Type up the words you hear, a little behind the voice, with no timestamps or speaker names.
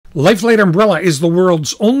LifeLight Umbrella is the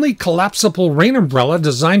world's only collapsible rain umbrella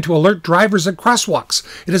designed to alert drivers at crosswalks.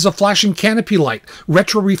 It has a flashing canopy light,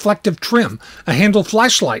 retro-reflective trim, a handle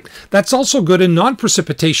flashlight. That's also good in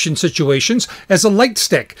non-precipitation situations as a light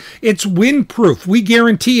stick. It's windproof. We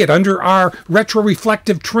guarantee it under our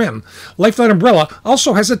retro-reflective trim. LifeLight Umbrella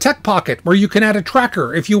also has a tech pocket where you can add a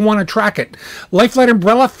tracker if you want to track it. LifeLight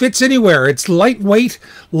Umbrella fits anywhere. It's lightweight.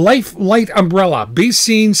 LifeLight Umbrella. Be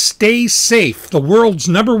seen, stay safe. The world's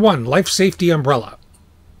 #1 life safety umbrella.